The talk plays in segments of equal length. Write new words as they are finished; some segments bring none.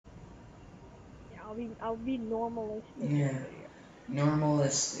I'll be normalistic. Yeah.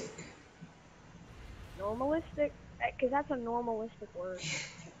 Normalistic. Normalistic, because that's a normalistic word.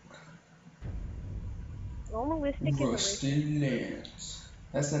 Normalistic is a Rusty Lance.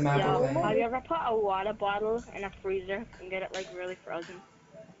 That's the map we're Yo, playing. have you ever put a water bottle in a freezer and get it like really frozen?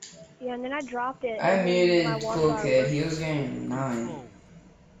 Yeah, and then I dropped it. I and then my muted water Cool bottle Kid. burst. He was getting 9.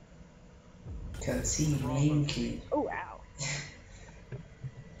 Cause he lame kid. Oh, ow.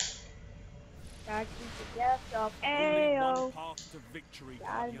 Gotta keep the death up. Ayo.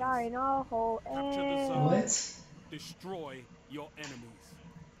 Gotta die in a hole. Ayo. What? Destroy your enemies.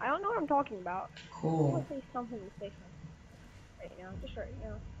 I don't know what I'm talking about. I'm Cool. gonna say something to say something. Right now, just right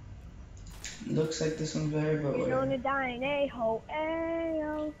now. Looks like this one's better, but You're whatever. gonna die in a hole.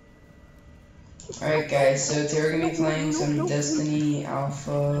 Ayo. Alright guys, so today we're gonna be playing some Destiny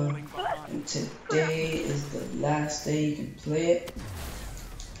Alpha. And today is the last day you can play it.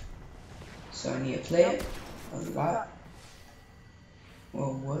 So I need to play it a lot.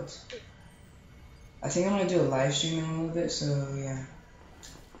 Well, what? I think I'm gonna do a live stream in a little bit, so yeah.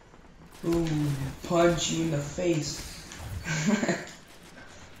 Boom, punch you in the face.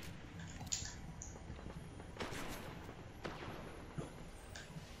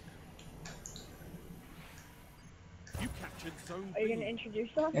 You captured zone Are you B. gonna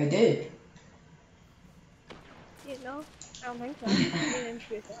introduce us? I did. Yeah, no, I don't think so. You didn't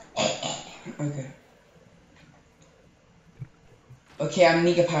introduce us. Okay. Okay, I'm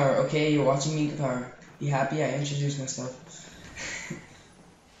Nika Power. Okay, you're watching Nika Power. Be happy I introduced myself.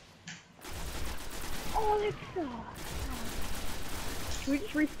 Oh, it's so. Should we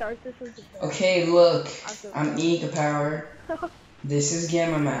just restart this as a Okay, look. I'm Nika Power. This is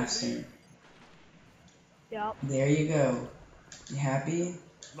Gamma Master. Yep. There you go. You happy?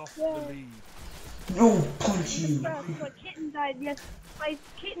 Lost Yeah. the lead. No, punch you. My kitten died. My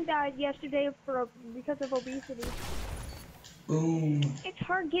kitten died yesterday because of obesity. Boom. It's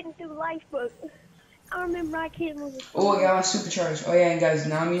hard getting through life, but I remember my kitten was. Oh, I got my supercharge. Oh yeah, and guys,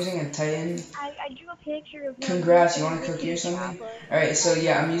 now I'm using a Titan. I drew a picture of. Congrats, you want a cookie or something? Alright, so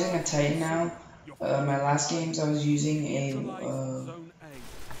yeah, I'm using a Titan now. My last games I was using Zone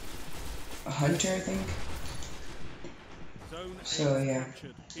a Hunter, I think. A. Zone A So, yeah.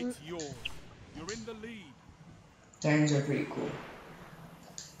 captured. It's yours. You're in the lead. Titans are pretty cool.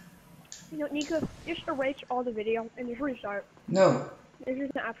 You know, Nika, just erase all the video and just restart. No. This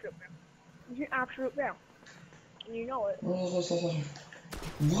is an absolute fail. This is an absolute fail. And you know it. What? The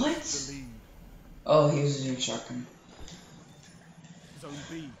lead. Oh, he was using shotgun. Zone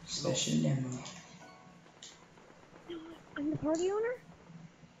B. Special demo. I'm the party owner?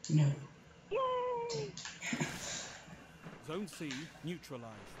 No. Yay! Zone C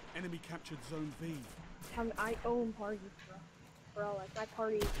neutralized. Enemy captured zone B. I own parties, bro. Like, my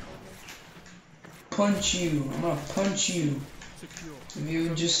party is owned. Punch you. I'm gonna punch you. Secure. If you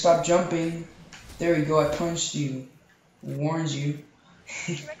would just stop jumping. There we go, I punched you. Warns you.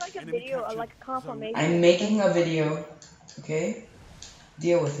 You should make like a video, like a confirmation. I'm making a video. Okay?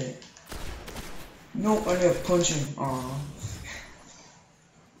 Deal with it. No, I need to punch him. Aww.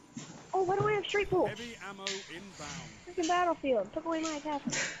 Oh, why do I have straight pull? Heavy ammo inbound. Freaking Battlefield. Took away my attack.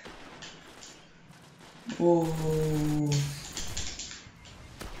 Whoa.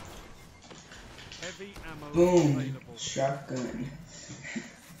 Heavy ammo Boom. available. Shotgun.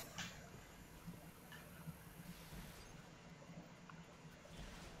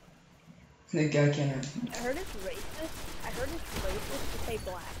 The guy can't. I heard it's racist. To say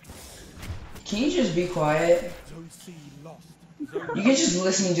black. Can you just be quiet? Zone C lost. You can just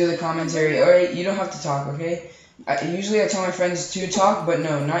listen to the commentary, alright? You don't have to talk, okay? Usually I tell my friends to talk, but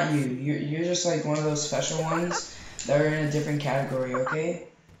no, not you. You're just like one of those special ones that are in a different category, okay?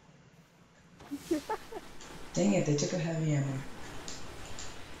 Dang it, they took a heavy ammo.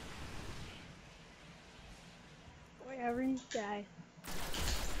 Whatever you say.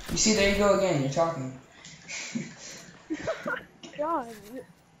 You see, there you go again, you're talking. God.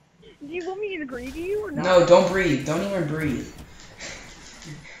 Do you want me to agree to you or not? No, don't breathe. Don't even breathe.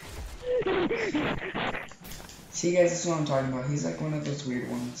 See, guys, this is what I'm talking about. He's like one of those weird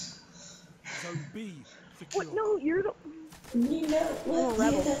ones. Zone B secure. What? No, you're the. You know what?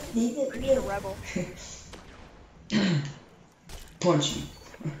 I'm just a rebel. Punch you.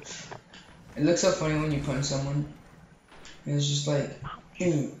 It looks so funny when you punch someone. It's just like,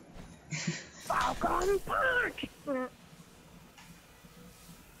 Falcon punch!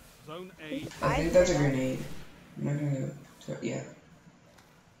 Zone A. I think that's a grenade. I'm not gonna go. Yeah.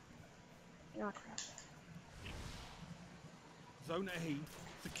 Oh, crap. Zone A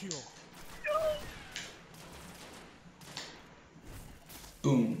secure.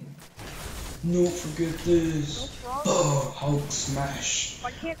 Boom. No, forget this. What's wrong? Oh, Hulk smash.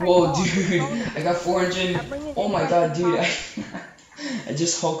 Why can't I Whoa, talk? What's dude, wrong with I me? got 400. I bring in Oh my god, dude, interesting I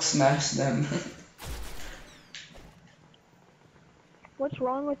just Hulk smashed them. What's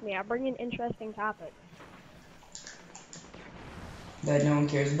wrong with me? I bring in interesting topics. That no one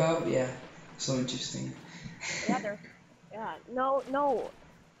cares about? Yeah, so interesting. Yeah, no.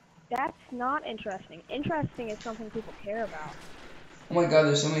 That's not interesting. Interesting is something people care about. Oh my god,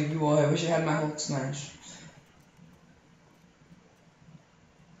 there's so many people. I wish I had my Hulk smash.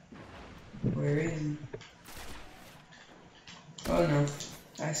 Where is he? Oh no,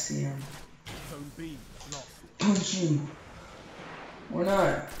 I see him. Zone B lost. Punch you. Or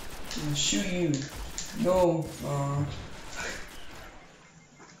not. I'm gonna shoot you. No.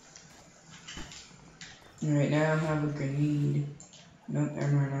 Alright, now I have a grenade. Nope,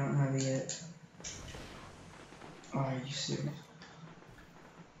 never mind, I don't have it yet. Oh, are you serious?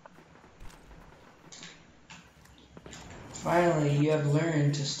 Finally, you have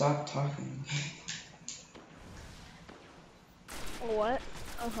learned to stop talking. What?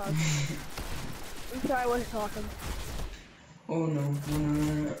 I'm sorry I wasn't talking. Oh no,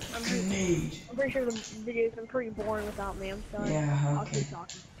 no. Grenade! I'm pretty sure the video's been pretty boring without me. I'm sorry. Yeah, I'll okay. keep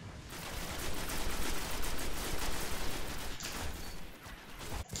talking.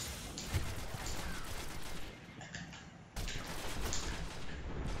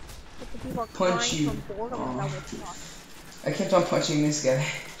 But the people are Punch crying you. from boredom Aw. without me talking. I kept on punching this guy.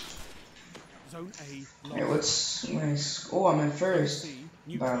 Zone A lost. Alright, what's my oh, I'm at first. C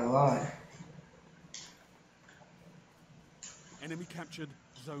By a neutral. lot. Enemy captured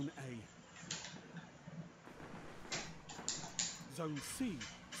Zone A. Zone C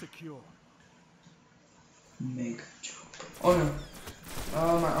secure. Mega jump. Oh no.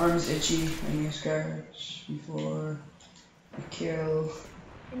 Oh, my arm's itchy. I need a scratch before I kill.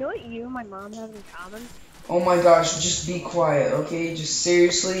 You know what you and my mom have in common? Oh my gosh, just be quiet, okay? Just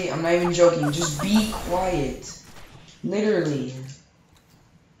seriously, I'm not even joking. Just be quiet. Literally.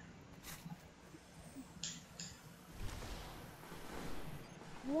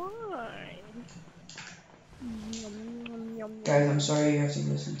 Why? Guys, I'm sorry you have to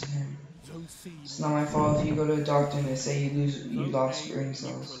listen to him. Zone C. It's not my fault if you go to a doctor and they say you Zone lost A brain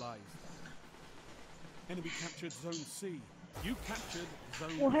cells. neutralized. Enemy captured Zone C. You captured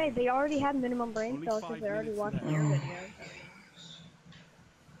Zone Well, hey, A. they already had minimum brain Only cells because 5 they already minutes watched left. your Oh. videos.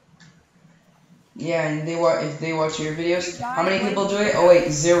 Yeah, and if they watch your videos, You how many died people do when- it? Oh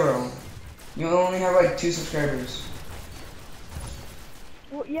wait, 0. You only have like 2 subscribers.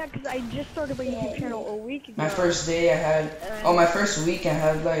 Well, yeah, because I just started my YouTube channel a week ago. My first day I had, oh my first week I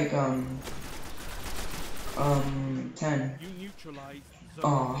had like 10. You neutralized Zone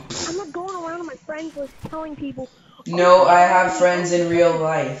Aw. I'm not going around on my friends list telling people. No, I have friends in real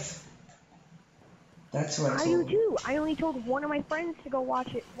life. That's what I I do told. too. I only told one of my friends to go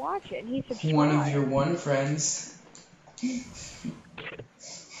watch it, and he subscribed. One of your one friends. I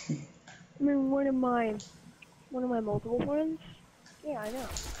mean, one of my multiple friends. Yeah, I know.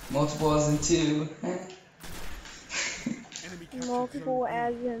 Multiple as in 2. Enemy captured Multiple Zone B.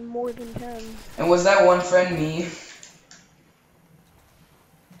 as in more than 10. And was that one friend me?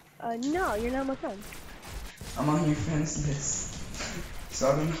 No, you're not my friend. I'm on your friends list.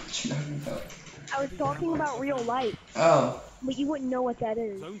 So I don't know what you're talking about. I was talking about real life, Oh, but you wouldn't know what that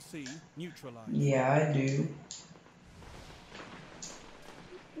is. Zone C neutralized. yeah, I do.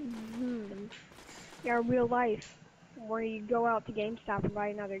 Yeah, real life, where you go out to GameStop and buy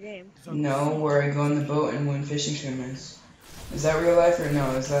another game. Zone No, C where I go on the boat and win fishing tournaments. Is that real life or no?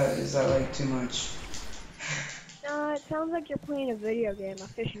 Is that like too much? It sounds like you're playing a video game, a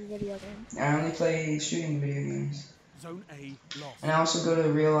fishing video game. I only play shooting video games. Zone A lost. And I also go to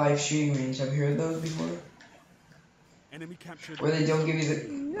a real life shooting range. Have you heard of those before? Enemy captured Where they don't give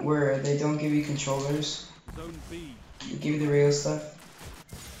you controllers. Zone B. They give you the real stuff.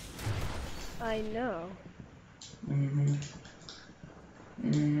 I know. Mhm.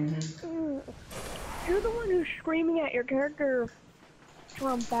 Mhm. You're the one who's screaming at your character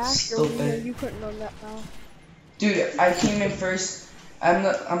from faster when you know Stupid. you couldn't run that fast. Dude, I came in first. I'm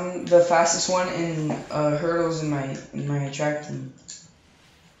the fastest one in hurdles in my track team.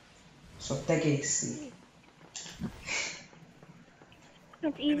 So take it easy.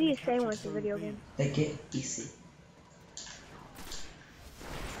 It's easy to say when it's a video game. Take it easy.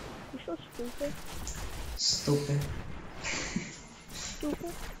 You're so stupid. Stupid.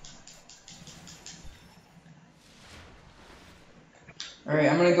 Stupid. Alright,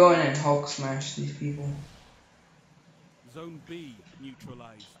 I'm gonna go in and Hulk smash these people. Zone B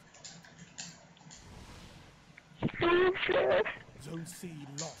neutralized. Zone C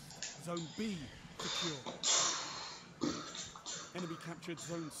lost. Zone B secure. Enemy captured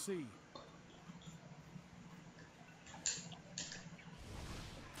Zone C.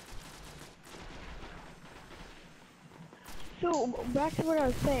 So back to what I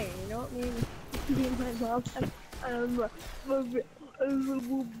was saying, you know what I mean? Me and my mom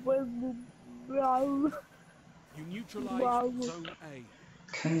You neutralized Zone A.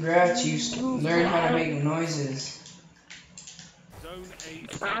 Congrats, you learned how to make noises. Zone A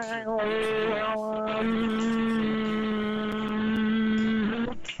is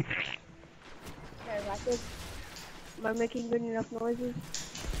Okay, that's it. Am I making good enough noises?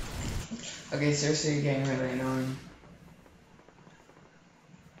 Okay, seriously, you're getting really annoying.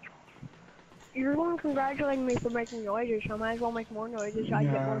 You're the one congratulating me for making noises, so I might as well make more noises so I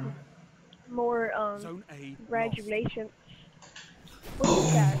get more Zone A congratulations.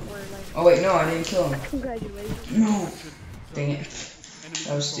 What's that word like? Oh wait, no, I didn't kill him. Congratulations. No! captured Dang Zone it. A. Enemy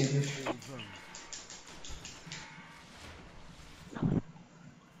That was controls stupid. all zones.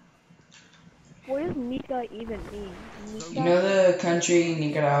 What does Nika even mean? Nika? You know the country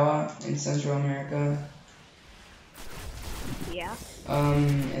Nicaragua in Central America? Yeah.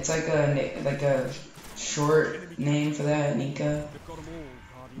 It's like a short name for that, Nika. They've got 'em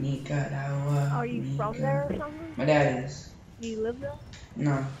all, Guardian. Nicaragua. Are you from Nika. there or something? My dad is. Do you live there?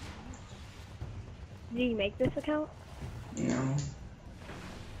 No, Did you make this account? no.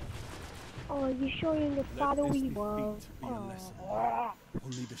 Oh, you sure you the Let father this we defeat love? be a lesson. Oh,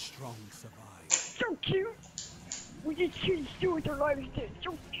 Only the strong survive. so cute. We just choose to do with our lives.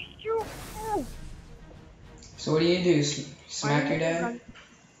 So cute. Oh. So what do you do? Smack your dad? I'm-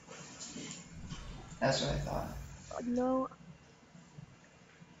 That's what I thought. No.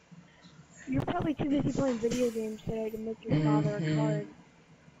 You're probably too busy playing video games today to make your father a card.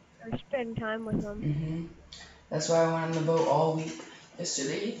 Or spend time with him. That's why I went on the boat all week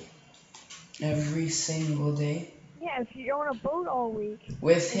yesterday. Every single day. Yeah, if you're on a boat all week.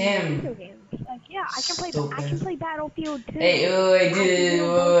 With Video him. games. Like, yeah, I can play. Stupid. I can play Battlefield too. Hey,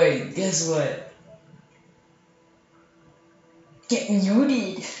 wait, guess what? Get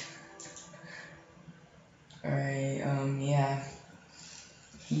muted. Alright, yeah.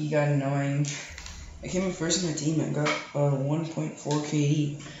 He got annoying. I came in first in my team and got 1.4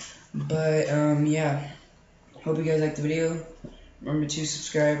 KD. But, yeah. Hope you guys liked the video. Remember to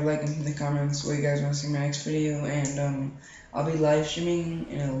subscribe, like, and in the comments what you guys want to see in my next video. And, I'll be live streaming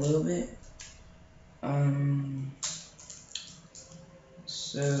in a little bit.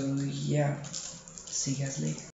 So, yeah. See you guys later.